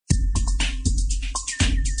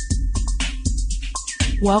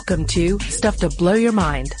Welcome to Stuff to Blow Your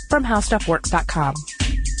Mind from HowStuffWorks.com.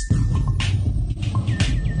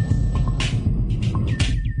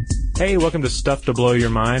 Hey, welcome to Stuff to Blow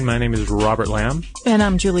Your Mind. My name is Robert Lamb. And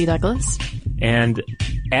I'm Julie Douglas. And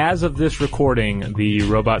as of this recording, the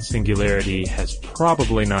robot singularity has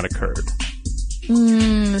probably not occurred.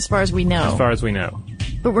 As far as we know. As far as we know.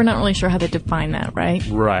 But we're not really sure how to define that, right?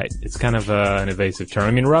 Right. It's kind of an evasive term.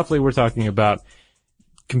 I mean, roughly we're talking about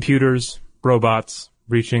computers, robots,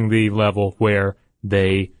 reaching the level where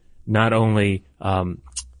they not only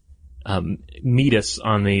meet us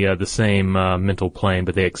on the same mental plane,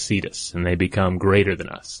 but they exceed us and they become greater than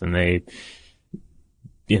us, and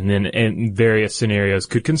then in various scenarios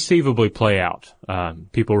could conceivably play out.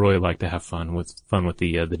 People really like to have fun with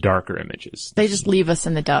the darker images. They just leave us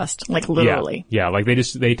in the dust, like literally. Yeah, like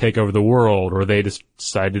they take over the world, or they just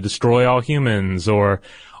decide to destroy all humans, or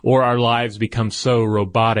our lives become so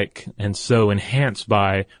robotic and so enhanced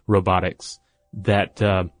by robotics that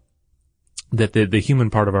the human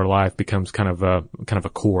part of our life becomes kind of a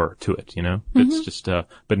core to it, you know? Mm-hmm. It's just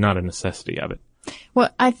but not a necessity of it. Well,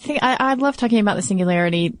 I think I love talking about the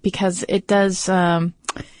singularity because it does it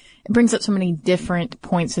brings up so many different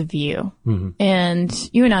points of view. Mm-hmm. And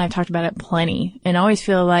you and I have talked about it plenty, and I always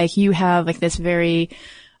feel like you have like this very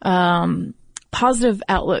positive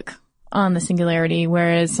outlook on the singularity,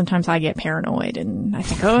 whereas sometimes I get paranoid and I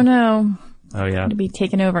think, oh no. Oh yeah. To be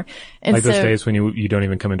taken over. And like those days when you don't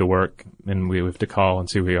even come into work and we have to call and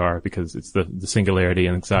see who we are because it's the singularity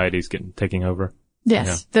and anxiety is taking over. Yes.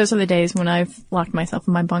 Yeah. Those are the days when I've locked myself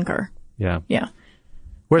in my bunker. Yeah. Yeah.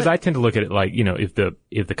 Whereas I tend to look at it like, you know, if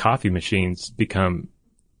the coffee machines become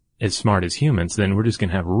as smart as humans, then we're just going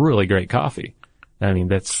to have really great coffee. I mean,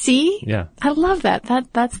 that's... See? Yeah. I love that.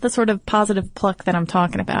 That's the sort of positive pluck that I'm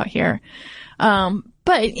talking about here.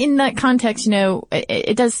 But in that context, you know,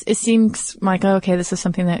 it seems like, okay, this is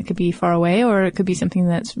something that could be far away, or it could be something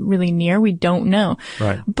that's really near. We don't know.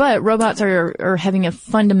 Right. But robots are having a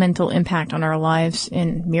fundamental impact on our lives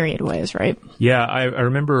in myriad ways, right? Yeah, I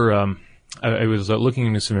remember, I was looking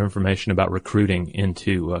into some information about recruiting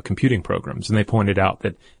into computing programs, and they pointed out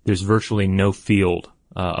that there's virtually no field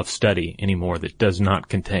of study anymore that does not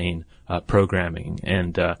contain programming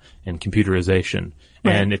and computerization.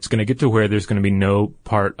 Right. And it's going to get to where there's going to be no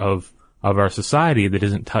part of our society that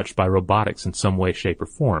isn't touched by robotics in some way, shape, or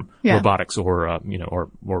form. Yeah. Robotics or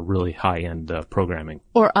really high-end programming.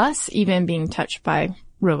 Or us even being touched by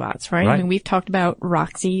robots, right? I mean, we've talked about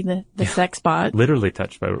Roxy, the sex bot. Literally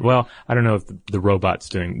touched by, well, I don't know if the robot's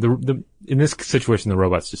doing, in this situation, the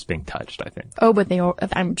robot's just being touched, I think. Oh, but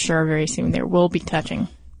I'm sure very soon there will be touching.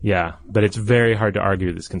 Yeah, but it's very hard to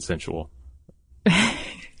argue that it's consensual.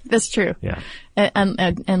 That's true. Yeah.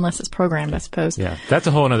 Unless it's programmed, I suppose. Yeah. That's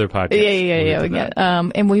a whole other podcast. Yeah.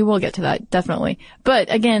 And we will get to that, definitely.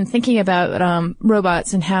 But again, thinking about,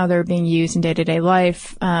 robots and how they're being used in day-to-day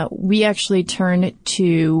life, we actually turn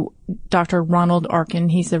to Dr. Ronald Arkin.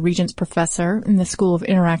 He's the Regents Professor in the School of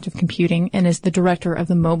Interactive Computing and is the director of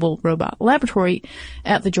the Mobile Robot Laboratory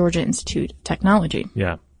at the Georgia Institute of Technology.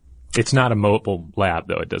 Yeah. It's not a mobile lab,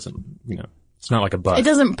 though. It doesn't, it's not like a bus. It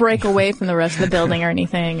doesn't break away from the rest of the building or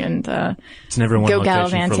anything and it's never one go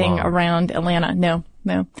gallivanting around Atlanta. No.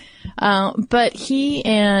 But he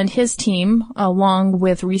and his team, along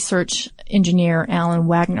with research engineer Alan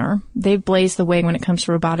Wagner, they've blazed the way when it comes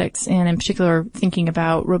to robotics and in particular thinking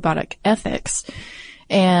about robotic ethics.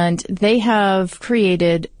 And they have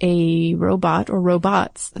created a robot or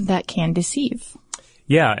robots that can deceive.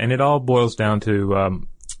 Yeah, and it all boils down to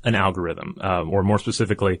an algorithm, or more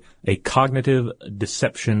specifically, a cognitive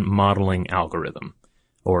deception modeling algorithm,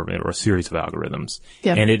 or a series of algorithms.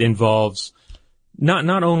 Yeah. And it involves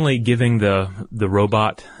not only giving the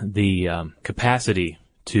robot the capacity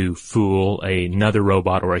to fool another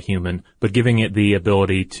robot or a human, but giving it the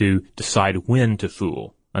ability to decide when to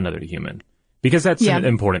fool another human. Because that's an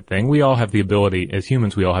important thing. We all have the ability, as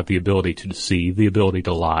humans, we all have the ability to deceive, the ability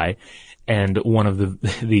to lie. And one of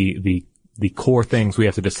the core things we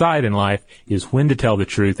have to decide in life is when to tell the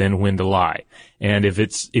truth and when to lie. And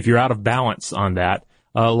if you're out of balance on that,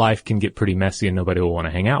 life can get pretty messy and nobody will want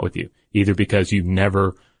to hang out with you. Either because you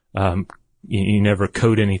never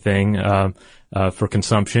code anything, for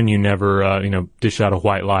consumption, you never, dish out a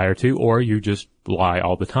white lie or two, or you just lie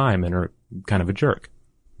all the time and are kind of a jerk.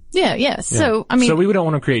 Yeah. So, I mean. So we don't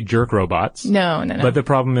want to create jerk robots. No. But the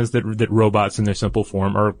problem is that robots in their simple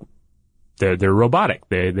form are, they're robotic.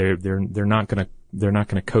 They're not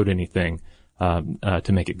gonna code anything,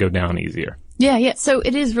 to make it go down easier. Yeah. So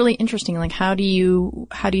it is really interesting. Like, how do you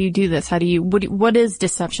do this? What is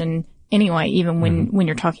deception anyway, even when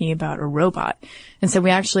you're talking about a robot. And so we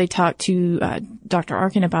actually talked to Dr.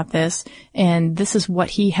 Arkin about this, and this is what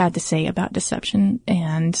he had to say about deception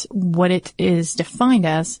and what it is defined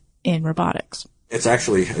as in robotics. It's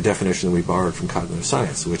actually a definition that we borrowed from cognitive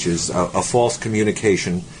science, which is a false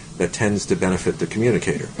communication that tends to benefit the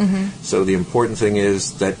communicator. So the important thing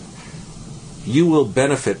is that you will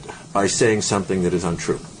benefit by saying something that is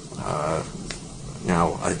untrue.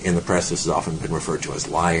 Now, in the press, this has often been referred to as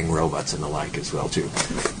lying robots and the like as well, too.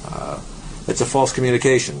 It's a false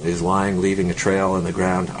communication. Is lying leaving a trail in the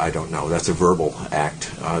ground? I don't know. That's a verbal act.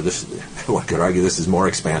 One could argue this is more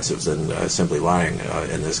expansive than simply lying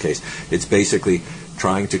in this case. It's basically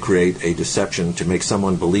trying to create a deception to make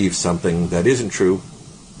someone believe something that isn't true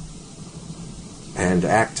and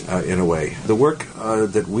act in a way. The work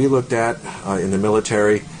that we looked at in the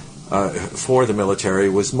military, for the military,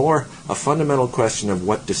 was more a fundamental question of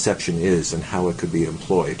what deception is and how it could be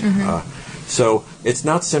employed. So it's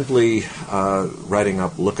not simply writing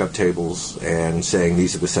up lookup tables and saying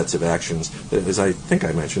these are the sets of actions. As I think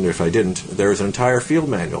I mentioned, if I didn't, there is an entire field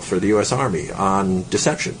manual for the U.S. Army on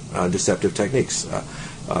deception, deceptive techniques,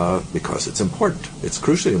 because it's important. It's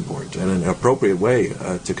crucially important and an appropriate way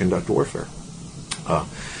to conduct warfare.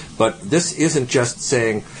 But this isn't just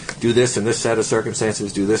saying, do this in this set of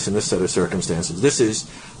circumstances, do this in this set of circumstances. This is,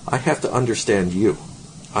 I have to understand you.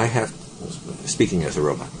 Speaking as a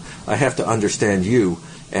robot, I have to understand you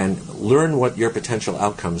and learn what your potential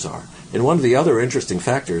outcomes are. And one of the other interesting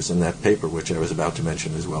factors in that paper, which I was about to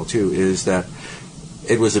mention as well, too, is that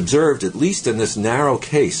it was observed, at least in this narrow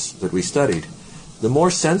case that we studied, the more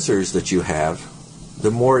sensors that you have,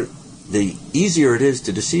 the easier it is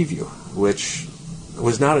to deceive you, which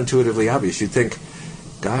was not intuitively obvious. You'd think,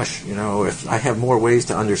 gosh, if I have more ways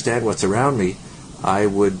to understand what's around me, I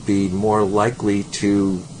would be more likely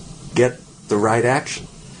to get the right action.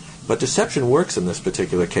 But deception works in this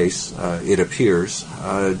particular case, it appears,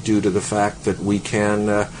 due to the fact that we can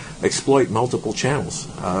exploit multiple channels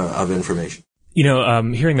of information.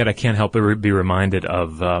 Hearing that, I can't help but be reminded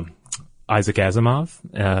of Isaac Asimov.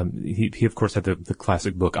 He of course had the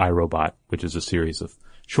classic book I, Robot, which is a series of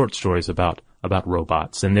short stories about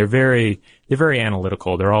robots, and they're very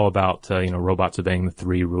analytical. They're all about robots obeying the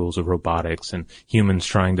 3 rules of robotics and humans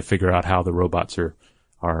trying to figure out how the robots are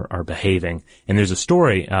behaving. And there's a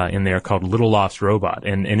story in there called Little Lost Robot,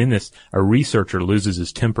 and in this, a researcher loses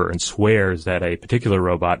his temper and swears at a particular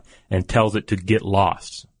robot and tells it to get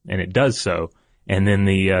lost, and it does so. And then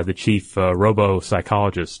the chief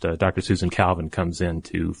robo-psychologist, Dr. Susan Calvin, comes in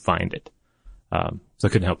to find it. So I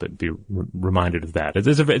couldn't help but be reminded of that.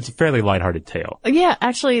 It's a fairly lighthearted tale. Yeah,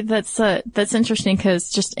 actually, that's interesting because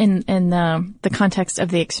just in the context of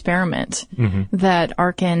the experiment that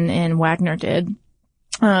Arkin and Wagner did,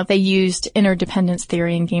 they used interdependence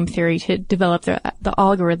theory and game theory to develop the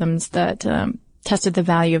algorithms that tested the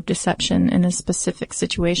value of deception in a specific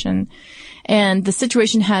situation. And the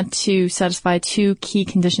situation had to satisfy 2 key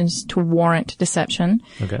conditions to warrant deception.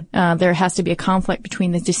 Okay. There has to be a conflict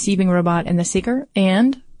between the deceiving robot and the seeker,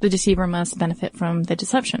 and the deceiver must benefit from the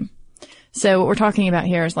deception. So what we're talking about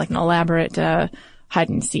here is like an elaborate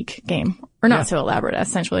hide-and-seek game. Or not so elaborate,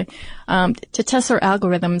 essentially. To test their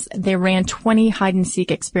algorithms, they ran 20 hide-and-seek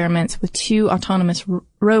experiments with 2 autonomous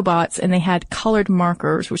robots, and they had colored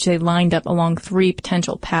markers, which they lined up along 3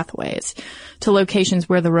 potential pathways to locations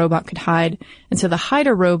where the robot could hide. And so the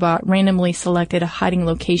hider robot randomly selected a hiding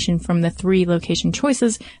location from the 3 location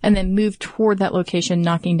choices, and then moved toward that location,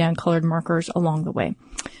 knocking down colored markers along the way.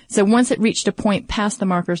 So once it reached a point past the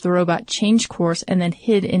markers, the robot changed course and then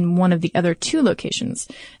hid in one of the other 2 locations.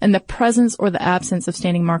 And the presence or the absence of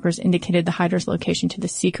standing markers indicated the hider's location to the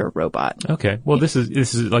seeker robot. Okay. Well, this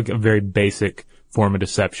is like a very basic form of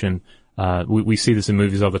deception. We see this in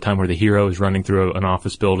movies all the time where the hero is running through an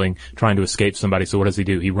office building trying to escape somebody. So what does he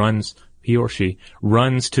do? He or she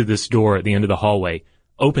runs to this door at the end of the hallway,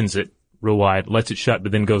 opens it real wide, lets it shut,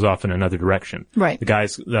 but then goes off in another direction. Right. The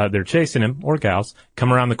guys, they're chasing him, or gals,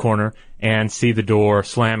 come around the corner and see the door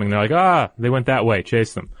slamming. They're like, they went that way,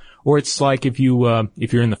 chase them. Or it's like if you're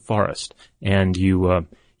in the forest and you're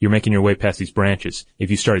making your way past these branches,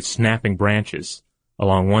 if you started snapping branches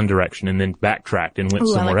along one direction and then backtracked and went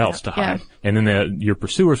somewhere else to hide. Yeah. And then your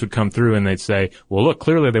pursuers would come through and they'd say, well, look,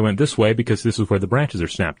 clearly they went this way because this is where the branches are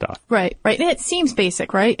snapped off. Right. And it seems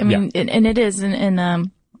basic, right? I mean, and it is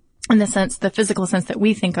in the sense, the physical sense that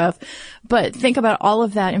we think of. But think about all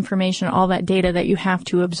of that information, all that data that you have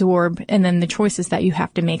to absorb, and then the choices that you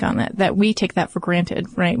have to make on that we take that for granted,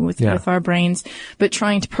 right, with our brains. But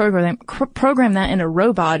trying to program that in a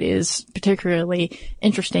robot is particularly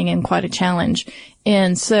interesting and quite a challenge.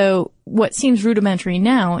 And so what seems rudimentary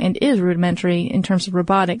now and is rudimentary in terms of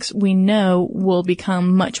robotics, we know will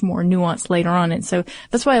become much more nuanced later on. And so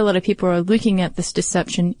that's why a lot of people are looking at this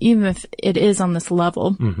deception, even if it is on this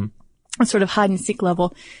level, a sort of hide and seek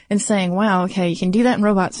level, and saying, wow, okay, you can do that in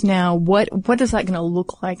robots now. What is that going to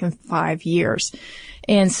look like in 5 years?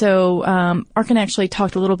 And so, Arkin actually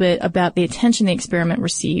talked a little bit about the attention the experiment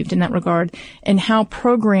received in that regard, and how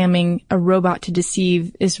programming a robot to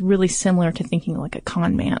deceive is really similar to thinking like a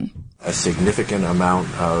con man. A significant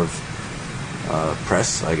amount of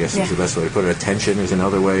press, I guess is the best way to put it. Attention is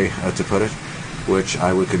another way to put it, which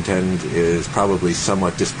I would contend is probably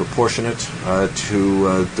somewhat disproportionate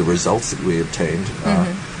to the results that we obtained.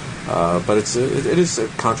 But it is a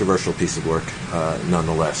controversial piece of work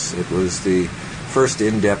nonetheless. It was the first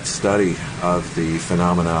in-depth study of the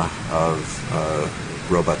phenomena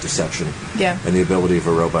of robot deception and the ability of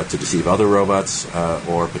a robot to deceive other robots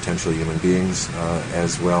or potentially human beings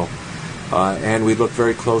as well. And we looked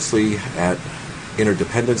very closely at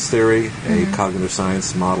interdependence theory, a cognitive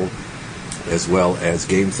science model, as well as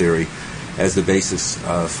game theory as the basis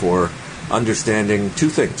for understanding two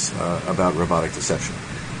things about robotic deception.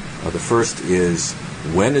 The first is,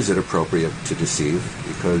 when is it appropriate to deceive?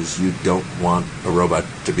 Because you don't want a robot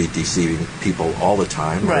to be deceiving people all the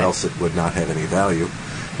time, or else it would not have any value.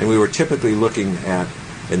 And we were typically looking at,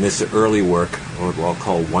 in this early work, what I'll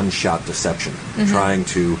call one-shot deception, trying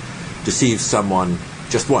to deceive someone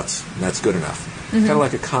just once, and that's good enough. Kind of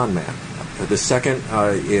like a con man. The second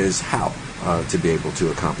is how to be able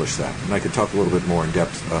to accomplish that. And I could talk a little bit more in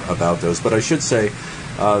depth about those, but I should say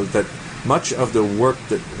that much of the work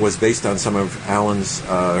that was based on some of Alan's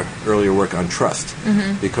earlier work on trust,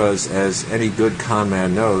 because as any good con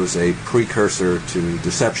man knows, a precursor to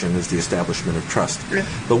deception is the establishment of trust.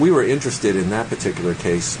 But we were interested in that particular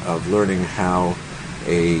case of learning how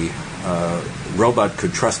a robot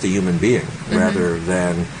could trust a human being rather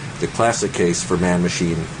than the classic case for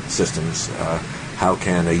man-machine systems. How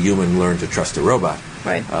can a human learn to trust a robot?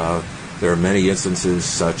 There are many instances,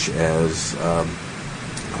 such as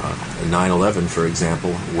 9/11, for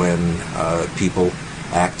example, when people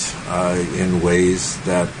act in ways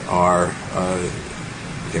that are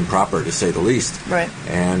improper, to say the least.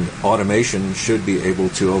 And automation should be able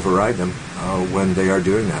to override them when they are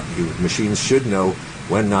doing that. Machines should know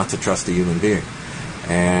when not to trust a human being.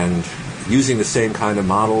 And using the same kind of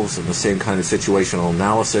models and the same kind of situational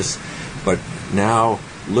analysis, but now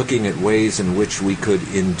looking at ways in which we could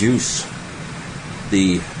induce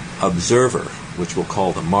the observer, which we'll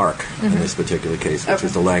call the mark in this particular case, which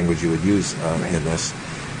is the language you would use in this,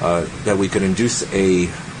 that we could induce a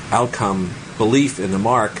outcome belief in the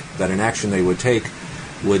mark that an action they would take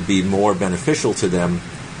would be more beneficial to them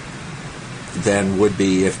than would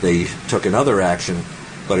be if they took another action,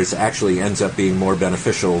 but it actually ends up being more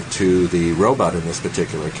beneficial to the robot in this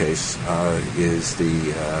particular case, is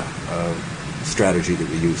the strategy that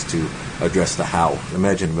we use to address the how.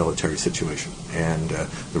 Imagine a military situation, and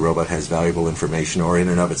the robot has valuable information, or in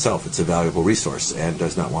and of itself it's a valuable resource and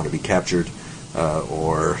does not want to be captured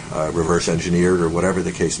or reverse engineered or whatever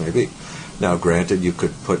the case may be. Now, granted, you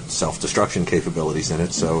could put self-destruction capabilities in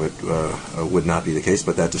it, so it would not be the case,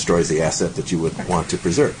 but that destroys the asset that you would want to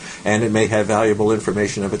preserve. And it may have valuable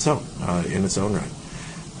information of its own, in its own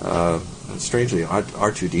right. Strangely,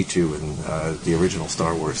 R2-D2 in the original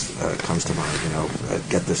Star Wars comes to mind.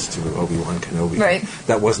 Get this to Obi-Wan Kenobi.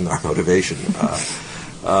 That wasn't our motivation.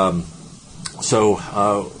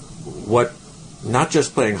 What, not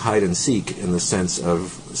just playing hide and seek in the sense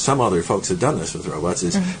of some other folks have done this with robots,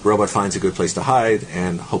 is the robot finds a good place to hide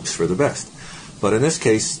and hopes for the best. But in this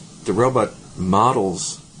case, the robot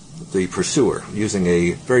models the pursuer using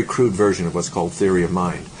a very crude version of what's called theory of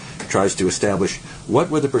mind. Tries to establish what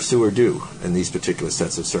would the pursuer do in these particular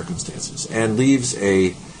sets of circumstances, and leaves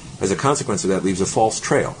as a consequence of that, leaves a false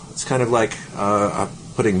trail. It's kind of like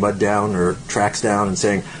putting mud down or tracks down and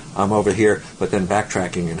saying, I'm over here, but then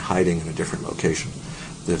backtracking and hiding in a different location.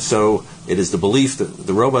 So it is the belief, that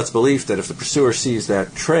the robot's belief, that if the pursuer sees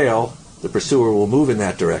that trail, the pursuer will move in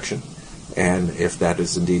that direction. And if that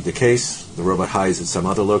is indeed the case, the robot hides at some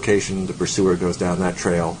other location, the pursuer goes down that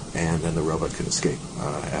trail, and then the robot can escape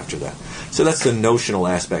after that. So that's the notional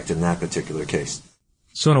aspect in that particular case.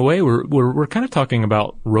 So in a way, we're kind of talking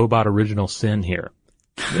about robot original sin here.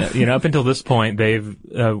 Up until this point,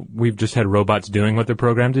 we've just had robots doing what they're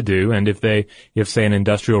programmed to do, and if say an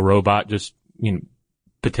industrial robot just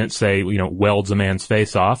welds a man's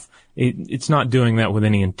face off, it's not doing that with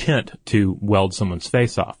any intent to weld someone's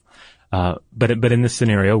face off. But in this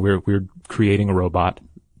scenario, we're creating a robot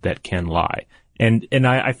that can lie. And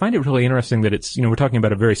I find it really interesting that it's, we're talking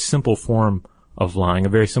about a very simple form of lying, a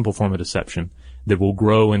very simple form of deception that will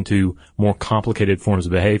grow into more complicated forms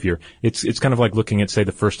of behavior. It's kind of like looking at, say,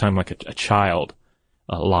 the first time like a child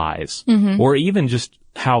lies, or even just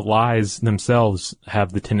how lies themselves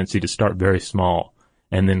have the tendency to start very small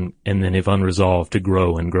and then if unresolved to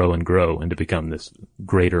grow and grow and grow and to become this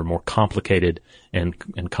greater, more complicated and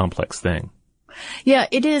complex thing. Yeah,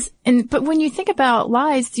 it is. But when you think about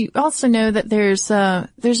lies, you also know that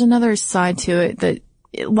there's another side to it, that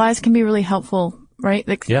lies can be really helpful, right?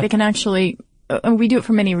 They can actually, and we do it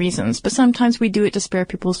for many reasons, but sometimes we do it to spare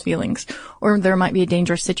people's feelings, or there might be a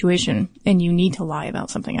dangerous situation and you need to lie about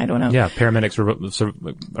something. I don't know. Yeah, paramedics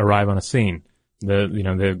arrive on a scene.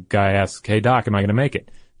 The guy asks, "Hey doc, am I going to make it?"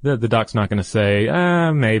 The doc's not going to say,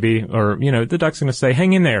 maybe, or, the doc's going to say,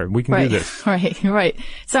 hang in there, we can do this. Right.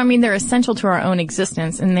 So, I mean, they're essential to our own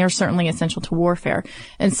existence, and they're certainly essential to warfare.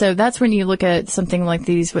 And so that's when you look at something like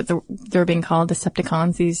these, they're being called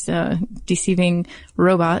Decepticons, these, deceiving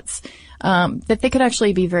robots, that they could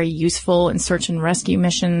actually be very useful in search and rescue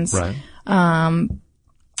missions. Right.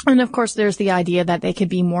 And of course, there's the idea that they could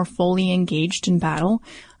be more fully engaged in battle.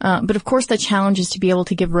 But of course, the challenge is to be able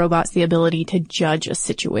to give robots the ability to judge a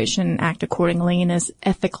situation and act accordingly and as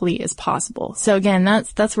ethically as possible. So again,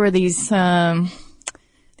 that's where these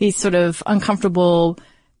sort of uncomfortable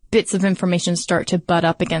bits of information start to butt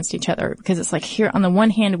up against each other, because it's like, here on the one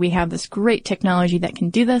hand, we have this great technology that can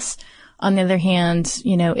do this. On the other hand,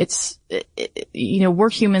 we're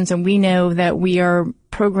humans, and we know that we are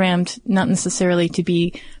programmed not necessarily to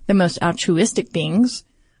be the most altruistic beings.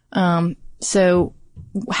 So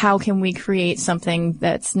how can we create something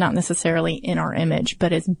that's not necessarily in our image,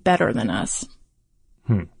 but is better than us?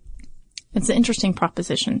 It's an interesting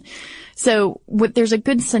proposition. So there's a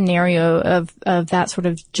good scenario of that sort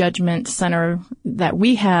of judgment center that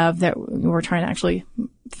we have, that we're trying to actually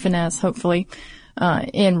finesse, hopefully,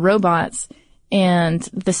 in robots. And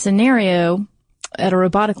the scenario at a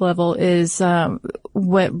robotic level is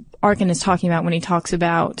what Arkin is talking about when he talks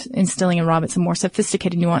about instilling in robots a more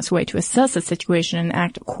sophisticated, nuanced way to assess a situation and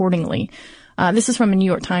act accordingly. This is from a New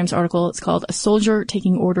York Times article. It's called "A Soldier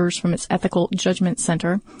Taking Orders from Its Ethical Judgment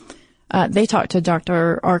Center." They talked to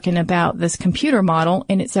Dr. Arkin about this computer model,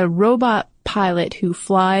 and it's a robot pilot who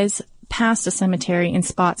flies past a cemetery and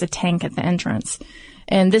spots a tank at the entrance.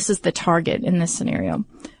 And this is the target in this scenario.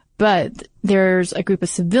 But there's a group of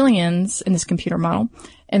civilians in this computer model,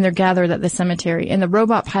 and they're gathered at the cemetery, and the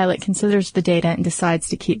robot pilot considers the data and decides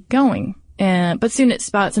to keep going. But soon it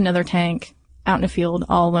spots another tank out in a field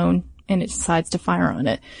all alone, and it decides to fire on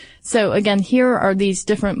it. So again, here are these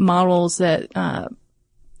different models that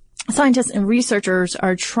scientists and researchers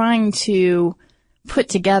are trying to put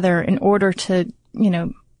together in order to,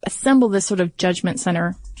 assemble this sort of judgment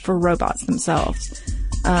center for robots themselves.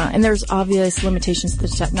 And there's obvious limitations to the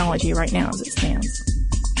technology right now as it stands.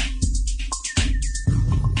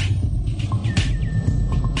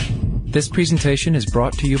 This presentation is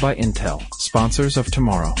brought to you by Intel, sponsors of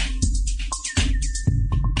tomorrow.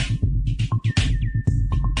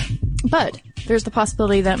 But there's the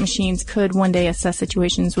possibility that machines could one day assess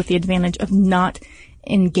situations with the advantage of not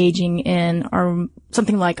engaging in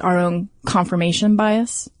something like our own confirmation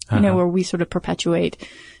bias, where we sort of perpetuate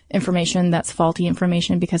information that's faulty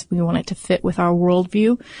information because we want it to fit with our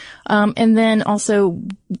worldview. And then also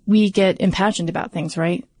we get impassioned about things,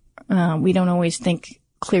 right? We don't always think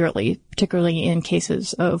clearly, particularly in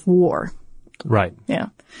cases of war. Right. Yeah.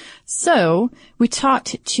 So we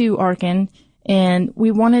talked to Arkin, and we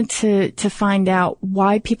wanted to find out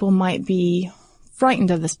why people might be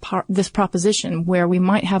frightened of this proposition, where we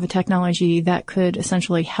might have a technology that could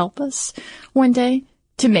essentially help us one day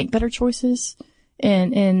to make better choices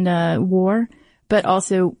in war, but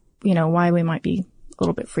also, why we might be a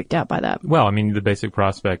little bit freaked out by that. Well, I mean, the basic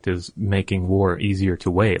prospect is making war easier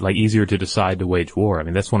to wage, like easier to decide to wage war. I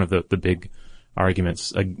mean, that's one of the big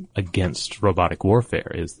arguments against robotic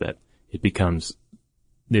warfare, is that it becomes,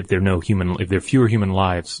 if there are fewer human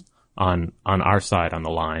lives on our side on the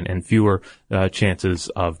line, and fewer chances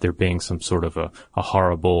of there being some sort of a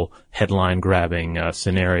horrible headline grabbing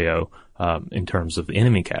scenario in terms of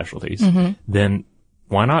enemy casualties, then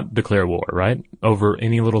why not declare war, right? Over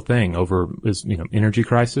any little thing, energy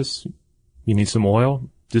crisis, you need some oil,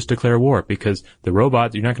 just declare war, because the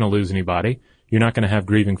robots, you're not going to lose anybody. You're not going to have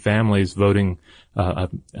grieving families voting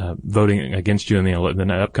against you in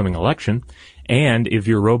the upcoming election. And if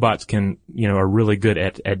your robots are really good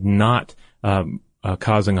at not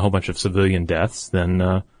causing a whole bunch of civilian deaths,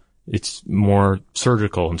 then it's more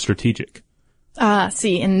surgical and strategic.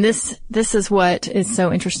 And this is what is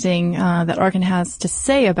so interesting that Arkin has to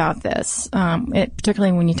say about this,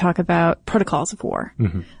 particularly when you talk about protocols of war.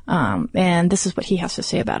 And this is what he has to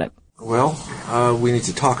say about it. Well, we need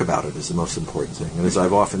to talk about it is the most important thing. And as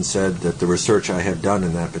I've often said, that the research I have done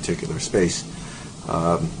in that particular space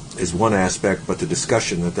is one aspect, but the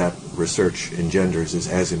discussion that research engenders is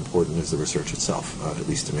as important as the research itself, at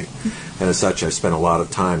least to me. And as such, I spent a lot of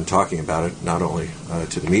time talking about it, not only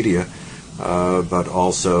to the media, but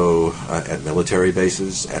also at military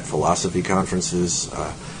bases, at philosophy conferences,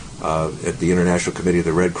 at the International Committee of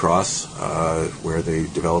the Red Cross, where they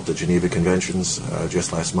developed the Geneva Conventions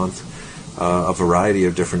just last month, a variety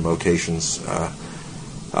of different vocations,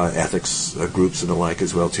 ethics groups and the like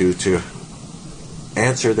as well, too, to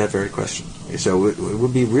answer that very question. So it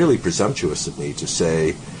would be really presumptuous of me to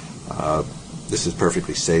say this is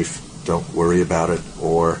perfectly safe, don't worry about it,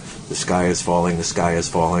 or the sky is falling,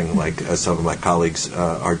 like some of my colleagues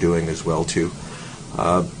are doing as well, too.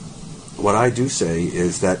 What I do say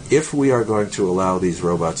is that if we are going to allow these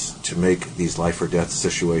robots to make these life or death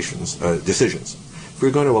decisions, if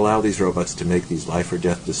we're going to allow these robots to make these life or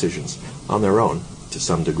death decisions on their own to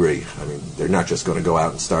some degree, I mean, they're not just going to go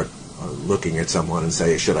out and start looking at someone and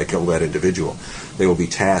say, should I kill that individual? They will be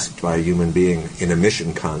tasked by a human being in a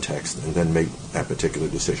mission context and then make that particular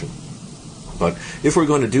decision. But if we're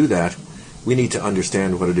going to do that, we need to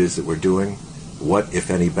understand what it is that we're doing, what, if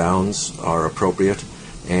any, bounds are appropriate.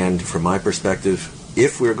 And from my perspective,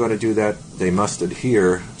 if we're going to do that, they must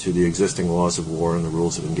adhere to the existing laws of war and the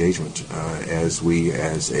rules of engagement, as we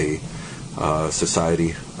as a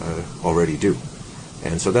society already do.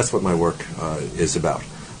 And so that's what my work is about.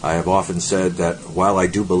 I have often said that while I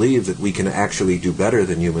do believe that we can actually do better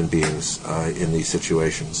than human beings in these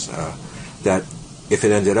situations, that if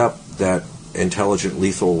it ended up that intelligent,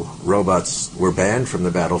 lethal robots were banned from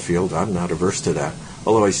the battlefield, I'm not averse to that.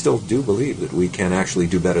 Although I still do believe that we can actually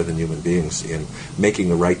do better than human beings in making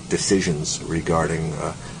the right decisions regarding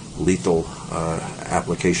lethal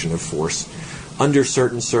application of force under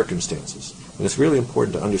certain circumstances. And it's really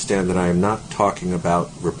important to understand that I am not talking about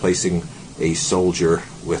replacing a soldier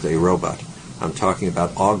with a robot. I'm talking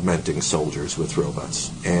about augmenting soldiers with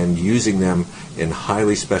robots and using them in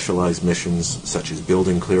highly specialized missions such as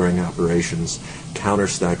building clearing operations,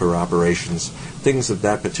 counter-sniper operations, things of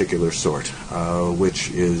that particular sort, which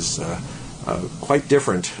is quite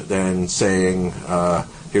different than saying,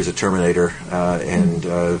 here's a Terminator,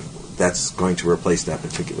 and that's going to replace that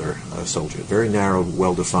particular soldier. Very narrow,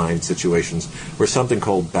 well-defined situations where something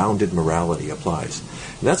called bounded morality applies.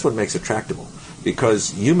 And that's what makes it tractable, because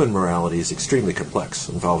human morality is extremely complex,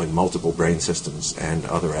 involving multiple brain systems and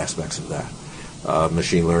other aspects of that.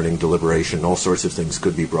 Machine learning, deliberation, all sorts of things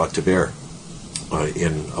could be brought to bear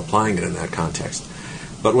in applying it in that context.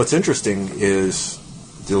 But what's interesting is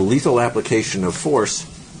the lethal application of force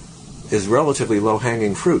is relatively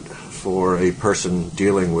low-hanging fruit for a person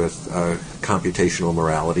dealing with computational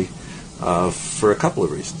morality for a couple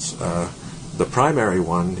of reasons. The primary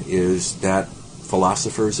one is that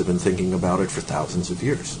philosophers have been thinking about it for thousands of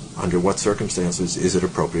years. Under what circumstances is it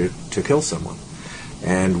appropriate to kill someone?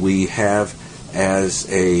 And we have,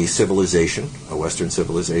 as a civilization, a Western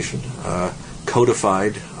civilization,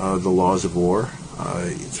 codified the laws of war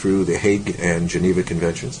through the Hague and Geneva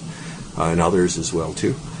Conventions, and others as well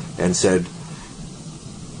too, and said,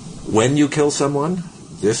 when you kill someone,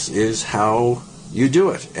 this is how you do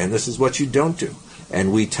it, and this is what you don't do.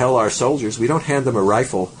 And we tell our soldiers, we don't hand them a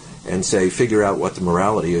rifle and say, figure out what the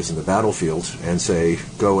morality is in the battlefield, and say,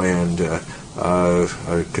 go and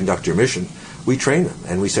conduct your mission. We train them,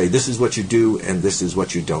 and we say, this is what you do, and this is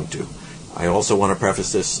what you don't do. I also want to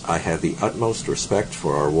preface this, I have the utmost respect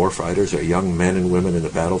for our warfighters, our young men and women in the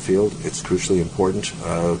battlefield. It's crucially important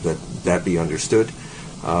that be understood.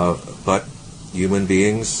 But human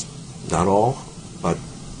beings, not all, but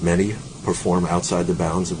many, perform outside the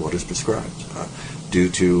bounds of what is prescribed, due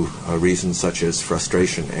to reasons such as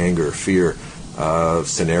frustration, anger, fear,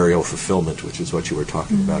 scenario fulfillment, which is what you were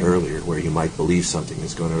talking about earlier, where you might believe something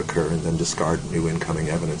is going to occur and then discard new incoming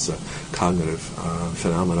evidence, cognitive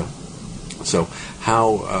phenomena. So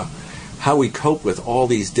how we cope with all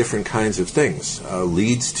these different kinds of things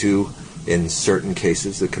leads to, in certain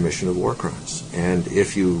cases, the commission of war crimes. And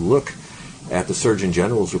if you look at the Surgeon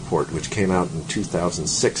General's report, which came out in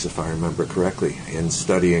 2006, if I remember correctly, in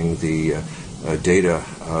studying the data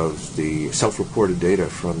of the self-reported data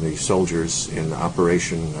from the soldiers in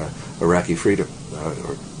Operation Iraqi Freedom,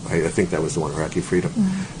 or I think that was the one, Iraqi Freedom.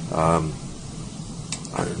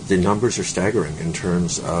 The numbers are staggering in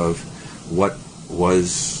terms of what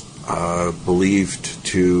was believed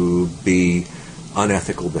to be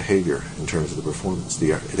unethical behavior in terms of the performance,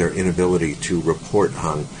 their inability to report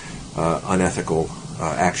on unethical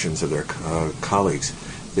actions of their colleagues,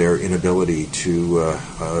 their inability to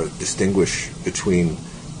distinguish between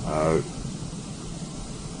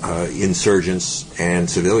insurgents and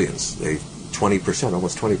civilians.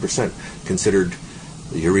 Almost 20% considered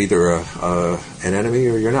you're either an enemy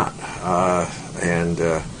or you're not. And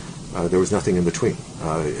there was nothing in between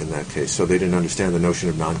in that case. So they didn't understand the notion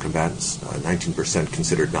of non-combatants. 19%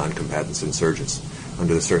 considered non-combatants insurgents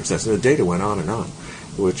under the circumstances. And the data went on and on,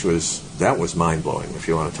 that was mind-blowing, if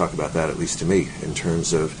you want to talk about that, at least to me, in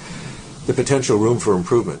terms of the potential room for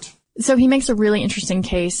improvement. So he makes a really interesting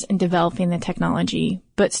case in developing the technology,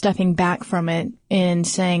 but stepping back from it and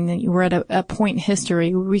saying that we're at a point in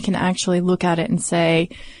history where we can actually look at it and say,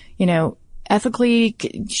 ethically,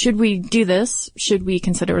 should we do this? Should we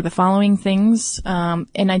consider the following things?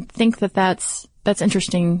 And I think that's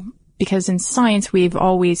interesting because in science, we've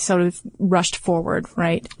always sort of rushed forward,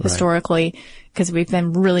 right? Historically, because we've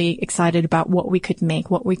been really excited about what we could make,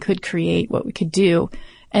 what we could create, what we could do.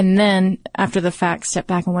 And then after the fact, stepped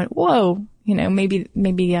back and went, whoa, maybe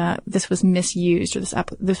this was misused, or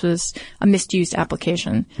this was a misused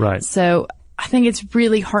application. Right. So I think it's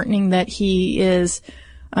really heartening that he is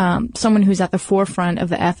someone who's at the forefront of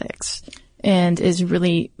the ethics and is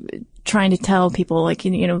really trying to tell people, like,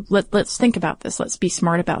 let's think about this. Let's be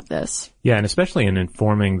smart about this. Yeah, and especially in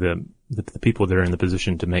informing the people that are in the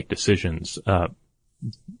position to make decisions,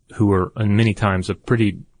 who are many times a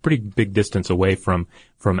pretty big distance away from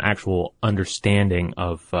actual understanding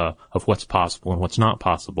of what's possible and what's not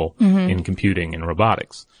possible in computing and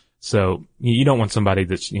robotics. So you don't want somebody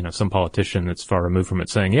that's, some politician that's far removed from it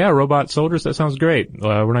saying, yeah, robot soldiers, that sounds great.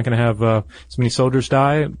 We're not going to have so many soldiers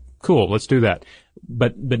die. Cool, let's do that.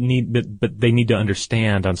 But they need to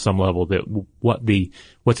understand on some level that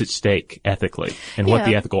what's at stake ethically and what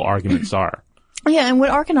the ethical arguments are. Yeah, and what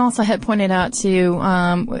Arkin also had pointed out too,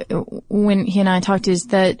 when he and I talked, is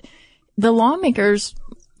that the lawmakers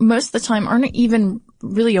most of the time aren't even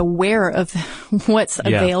really aware of what's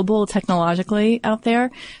available technologically out there.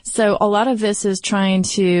 So a lot of this is trying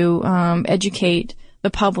to educate the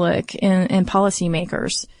public and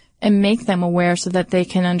policymakers and make them aware so that they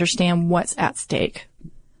can understand what's at stake.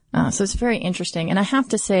 So it's very interesting. And I have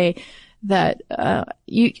to say that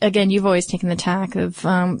you've always taken the tack of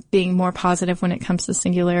being more positive when it comes to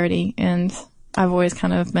singularity, and I've always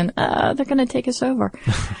kind of been they're going to take us over.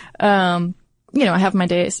 I have my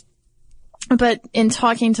days. But in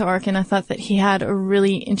talking to Arkin, I thought that he had a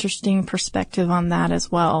really interesting perspective on that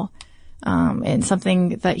as well. And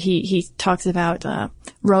something that he talks about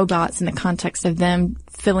robots in the context of them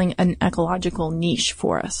filling an ecological niche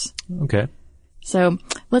for us. Okay. So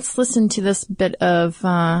let's listen to this bit of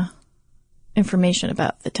information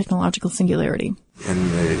about the technological singularity.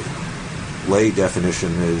 And the lay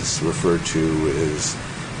definition is referred to as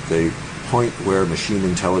the point where machine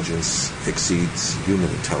intelligence exceeds human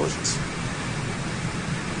intelligence.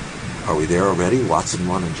 Are we there already? Watson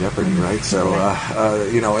won in Jeopardy, right? So,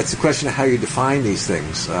 it's a question of how you define these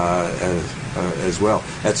things as well.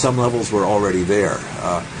 At some levels, we're already there.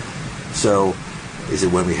 So, is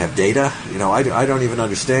it when we have data? I don't even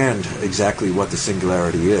understand exactly what the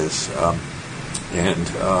singularity is.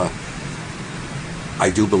 I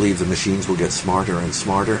do believe the machines will get smarter and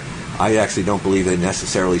smarter. I actually don't believe they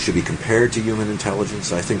necessarily should be compared to human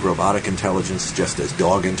intelligence. I think robotic intelligence, just as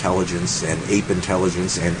dog intelligence and ape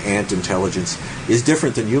intelligence and ant intelligence, is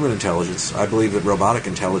different than human intelligence. I believe that robotic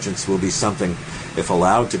intelligence will be something, if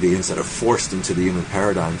allowed to be, instead of forced into the human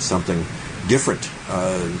paradigm, something different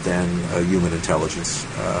than human intelligence.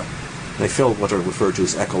 They fill what are referred to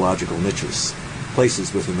as ecological niches,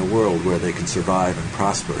 places within the world where they can survive and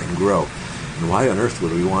prosper and grow. And why on earth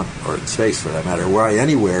would we want, or in space for that matter, why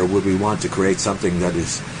anywhere would we want to create something that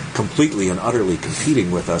is completely and utterly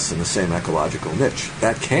competing with us in the same ecological niche?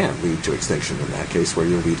 That can lead to extinction in that case, where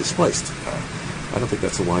you'll be displaced. I don't think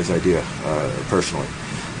that's a wise idea, personally.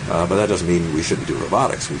 But that doesn't mean we shouldn't do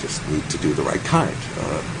robotics. We just need to do the right kind,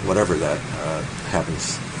 whatever that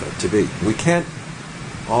happens to be. We can't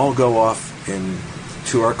all go off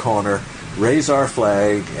to our corner, raise our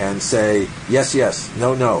flag, and say, yes, yes,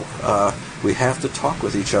 no, no. We have to talk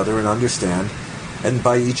with each other and understand. And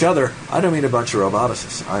by each other, I don't mean a bunch of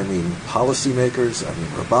roboticists. I mean policymakers, I mean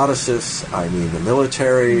roboticists, I mean the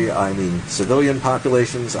military, I mean civilian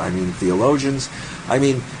populations, I mean theologians, I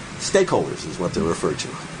mean stakeholders is what they're referred to.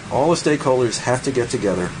 All the stakeholders have to get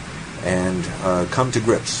together and come to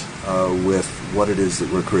grips with what it is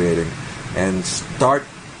that we're creating and start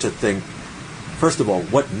to think, first of all,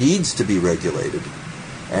 what needs to be regulated.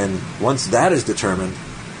 And once that is determined,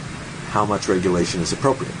 how much regulation is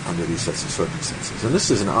appropriate under these sets of circumstances. And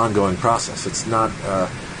this is an ongoing process. It's not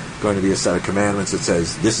going to be a set of commandments that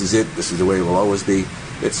says, this is it, this is the way it will always be.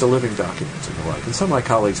 It's a living document and the like. And some of my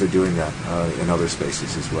colleagues are doing that in other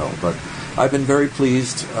spaces as well. But I've been very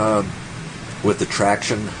pleased with the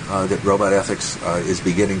traction that robot ethics is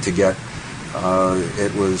beginning to get.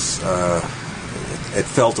 It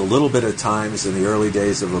felt a little bit at times in the early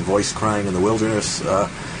days of a voice crying in the wilderness,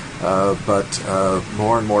 but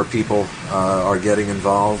more and more people are getting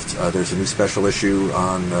involved. There's a new special issue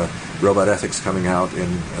on robot ethics coming out in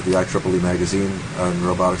the IEEE magazine on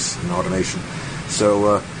robotics and automation.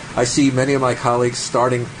 So I see many of my colleagues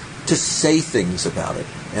starting to say things about it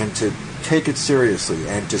and to take it seriously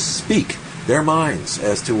and to speak their minds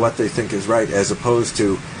as to what they think is right, as opposed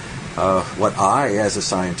to what I, as a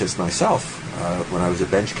scientist myself, when I was a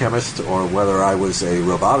bench chemist or whether I was a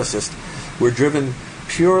roboticist, were driven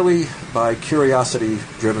purely by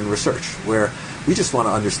curiosity-driven research, where we just want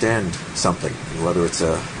to understand something, whether it's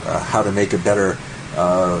how to make a better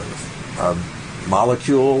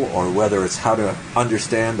molecule or whether it's how to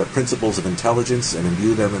understand the principles of intelligence and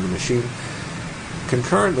imbue them in the machine.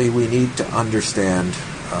 Concurrently, we need to understand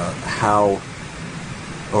how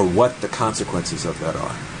or what the consequences of that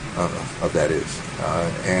are, of that is.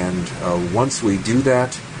 And once we do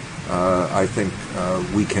that, I think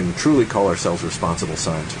we can truly call ourselves responsible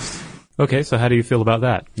scientists. Okay, so how do you feel about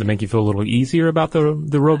that? Does it make you feel a little easier about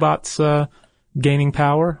the robots gaining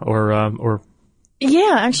power, or?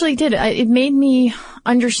 Yeah, actually it did. It made me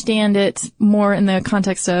understand it more in the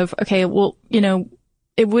context of, okay, well,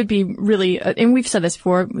 it would be really, and we've said this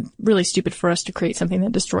before, really stupid for us to create something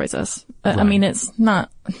that destroys us. Right. I mean, it's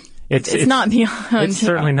not beyond. It's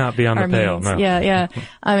certainly not beyond the pale. Means. No. Yeah.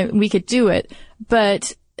 I mean, we could do it,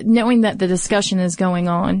 but knowing that the discussion is going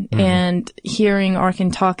on and hearing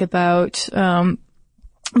Arkin talk about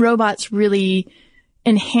robots really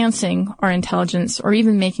enhancing our intelligence or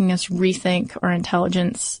even making us rethink our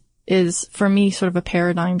intelligence is, for me, sort of a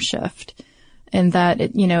paradigm shift, in that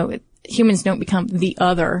humans don't become the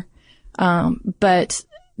other, but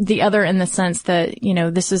the other in the sense that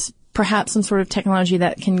this is perhaps some sort of technology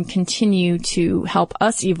that can continue to help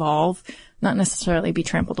us evolve, not necessarily be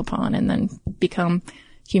trampled upon and then become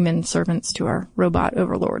human servants to our robot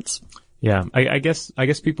overlords. Yeah, I guess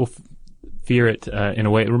people fear it in a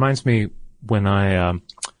way. It reminds me when I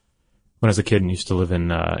was a kid and used to live in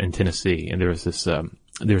Tennessee, and there was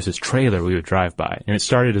this trailer we would drive by, and it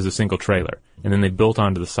started as a single trailer, and then they built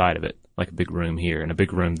onto the side of it like a big room here and a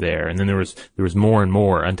big room there, and then there was more and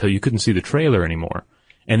more until you couldn't see the trailer anymore.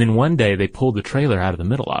 And then one day they pulled the trailer out of the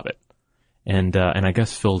middle of it, and I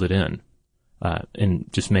guess filled it in, and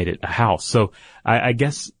just made it a house. So I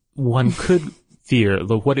guess one could fear,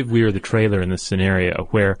 what if we were the trailer in this scenario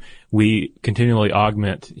where we continually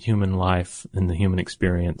augment human life and the human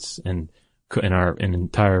experience and our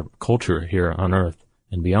entire culture here on Earth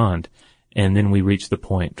and beyond, and then we reach the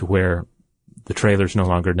point to where the trailer's no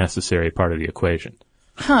longer necessary part of the equation.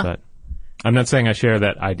 Huh. But I'm not saying I share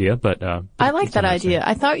that idea, but I like that idea.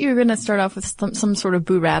 I thought you were going to start off with some sort of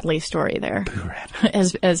Boo Radley story there, Boo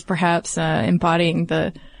Radley. as perhaps embodying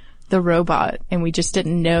the robot, and we just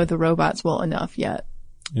didn't know the robots well enough yet.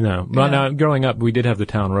 Well, now growing up, we did have the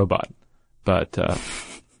town robot, but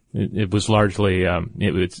it was largely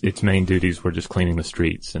its main duties were just cleaning the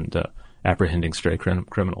streets and apprehending stray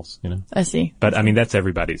criminals. I see. But I mean, that's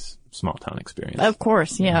everybody's small town experience. Of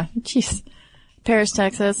course, yeah. Jeez. Paris,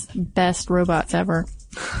 Texas, best robots ever.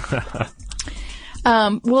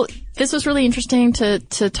 Well, this was really interesting to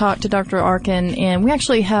talk to Dr. Arkin, and we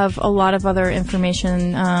actually have a lot of other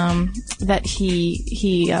information that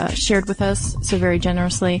he shared with us so very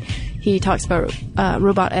generously. He talks about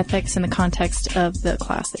robot ethics in the context of the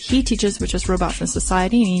class that he teaches, which is Robots in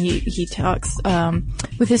Society, and he talks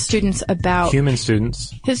with his students about human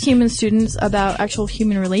students about actual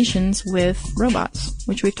human relations with robots,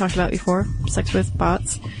 which we've talked about before, sex with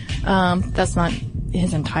bots. That's not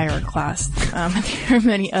his entire class. There are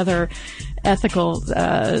many other ethical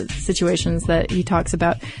situations that he talks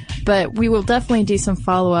about, but we will definitely do some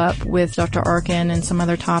follow-up with Dr. Arkin and some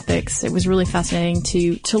other topics. It was really fascinating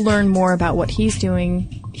to learn more about what he's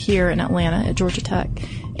doing here in Atlanta at Georgia Tech,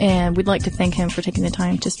 and we'd like to thank him for taking the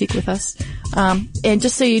time to speak with us. And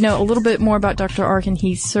just so you know a little bit more about Dr. Arkin,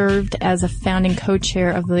 he served as a founding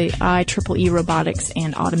co-chair of the IEEE Robotics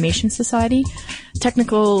and Automation Society,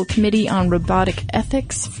 Technical Committee on Robotic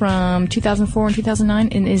Ethics from 2004 and 2009,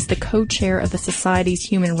 and is the co-chair of the Society's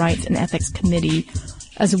Human Rights and Ethics Committee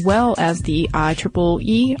as well as the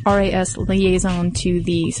IEEE RAS liaison to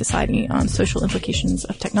the Society on Social Implications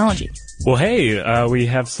of Technology. Well, hey, we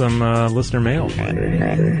have some listener mail,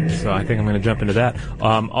 so I think I'm going to jump into that.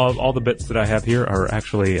 All the bits that I have here are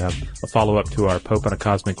actually a follow-up to our Pope on a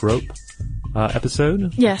Cosmic Rope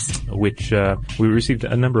episode. Yes. Which we received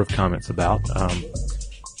a number of comments about,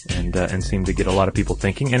 and seemed to get a lot of people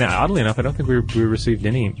thinking. And oddly enough, I don't think we received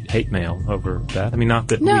any hate mail over that. I mean, not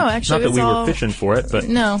that we were fishing for it, but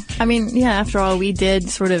no. I mean, yeah. After all, we did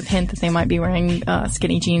sort of hint that they might be wearing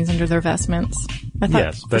skinny jeans under their vestments. I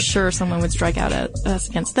thought for sure someone would strike out at us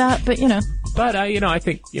against that, but But I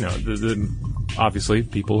think obviously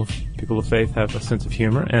people of faith have a sense of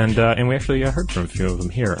humor, and we actually heard from a few of them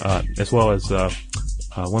here, as well as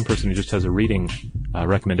one person who just has a reading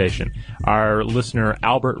recommendation. Our listener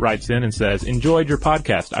Albert writes in and says, "Enjoyed your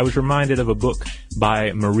podcast. I was reminded of a book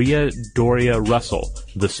by Maria Doria Russell,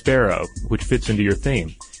 The Sparrow, which fits into your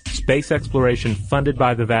theme. Space exploration funded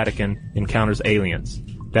by the Vatican encounters aliens.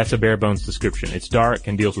 That's a bare bones description. It's dark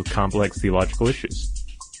and deals with complex theological issues."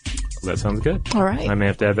 Well, that sounds good. All right. I may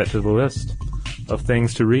have to add that to the list of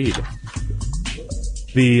things to read.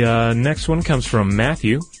 The next one comes from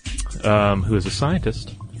Matthew, who is a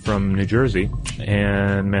scientist from New Jersey.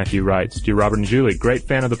 And Matthew writes, "Dear Robert and Julie, great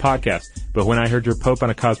fan of the podcast, but when I heard your Pope on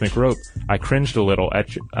a Cosmic Rope, I cringed a little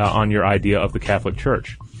on your idea of the Catholic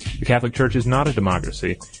Church. The Catholic Church is not a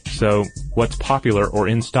democracy, so what's popular or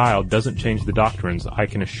in style doesn't change the doctrines. I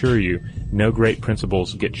can assure you, no great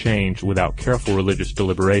principles get changed without careful religious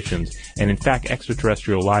deliberations, and in fact,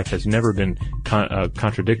 extraterrestrial life has never been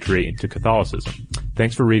contradictory to Catholicism.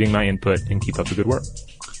 Thanks for reading my input, and keep up the good work."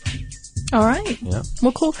 All right. Yeah.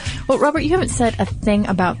 Well, cool. Well, Robert, you haven't said a thing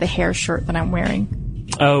about the hair shirt that I'm wearing.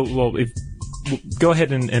 Oh, well, go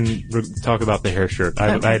ahead and talk about the hair shirt.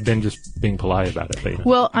 Okay. I had been just being polite about it. But,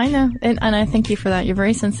 Well, I know, and I thank you for that. You're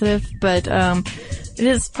very sensitive, but it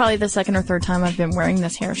is probably the second or third time I've been wearing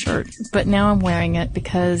this hair shirt. But now I'm wearing it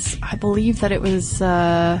because I believe that it was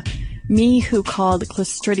me who called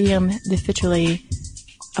Clostridium difficile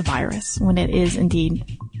a virus when it is indeed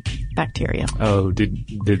bacteria. Oh, did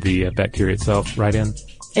the bacteria itself write in?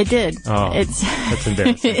 It did. Oh, that's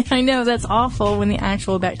embarrassing. I know, that's awful when the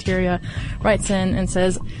actual bacteria writes in and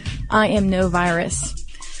says, "I am no virus.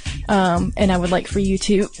 And I would like for you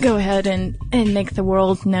to go ahead and make the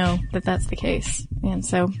world know that that's the case." And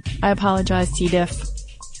so I apologize, C. diff.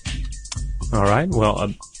 All right.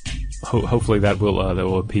 Well, hopefully that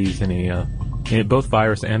will appease any both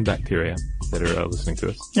virus and bacteria that are listening to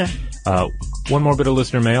us. Yeah. One more bit of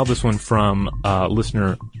listener mail. This one from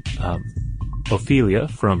listener Ophelia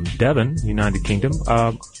from Devon, United Kingdom,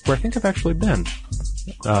 where I think I've actually been.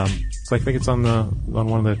 I think it's on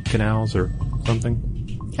one of the canals or something.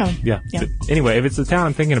 Oh, yeah. Anyway, if it's the town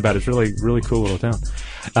I'm thinking about, it's really cool little town.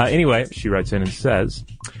 Anyway, she writes in and says,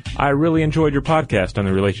 "I really enjoyed your podcast on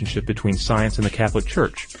the relationship between science and the Catholic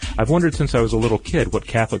Church. I've wondered since I was a little kid what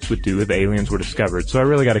Catholics would do if aliens were discovered, so I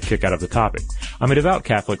really got a kick out of the topic. I'm a devout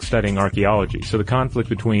Catholic studying archaeology, so the conflict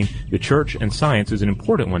between the Church and science is an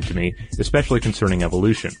important one to me, especially concerning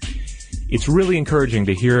evolution. It's really encouraging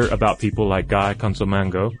to hear about people like Guy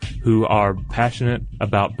Consolmango, who are passionate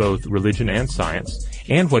about both religion and science,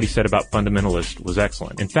 and what he said about fundamentalists was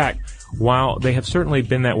excellent. In fact, while they have certainly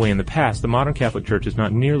been that way in the past, the modern Catholic Church is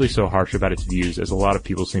not nearly so harsh about its views as a lot of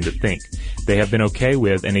people seem to think. They have been okay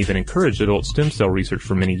with and even encouraged adult stem cell research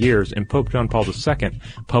for many years, and Pope John Paul II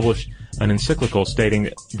published an encyclical stating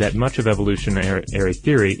that much of evolutionary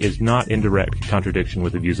theory is not in direct contradiction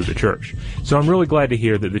with the views of the Church. So I'm really glad to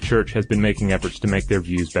hear that the Church has been making efforts to make their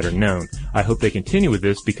views better known. I hope they continue with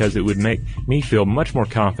this because it would make me feel much more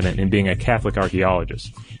confident in being a Catholic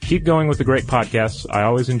archaeologist. Keep going with the great podcasts. I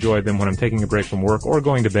always enjoy them when I'm taking a break from work or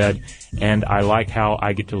going to bed, and I like how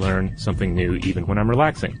I get to learn something new even when I'm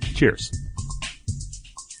relaxing. Cheers."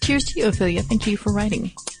 Cheers to you, Ophelia. Thank you for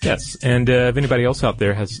writing. Yes, and if anybody else out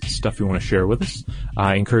there has stuff you want to share with us,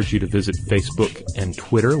 I encourage you to visit Facebook and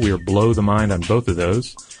Twitter. We are Blow the Mind on both of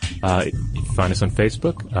those. If you find us on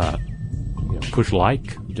Facebook, push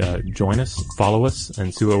like, join us, follow us,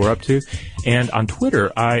 and see what we're up to. And on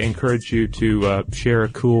Twitter, I encourage you to share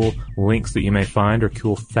cool links that you may find or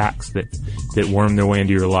cool facts that worm their way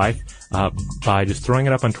into your life by just throwing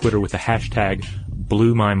it up on Twitter with the hashtag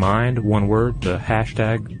 #BlewMyMind, one word, the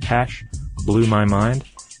hashtag #BlewMyMind.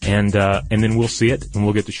 And then we'll see it and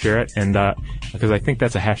we'll get to share it. And, because I think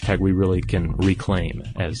that's a hashtag we really can reclaim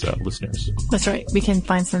as, listeners. That's right. We can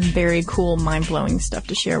find some very cool, mind-blowing stuff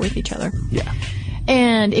to share with each other. Yeah.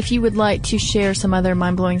 And if you would like to share some other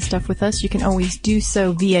mind-blowing stuff with us, you can always do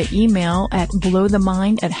so via email at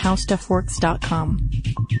blowthemind@howstuffworks.com.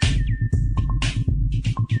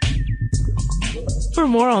 For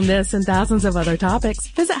more on this and thousands of other topics,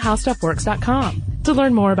 visit HowStuffWorks.com. To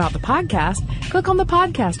learn more about the podcast, click on the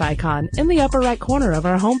podcast icon in the upper right corner of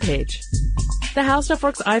our homepage. The How Stuff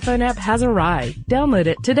Works iPhone app has arrived. Download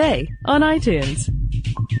it today on iTunes.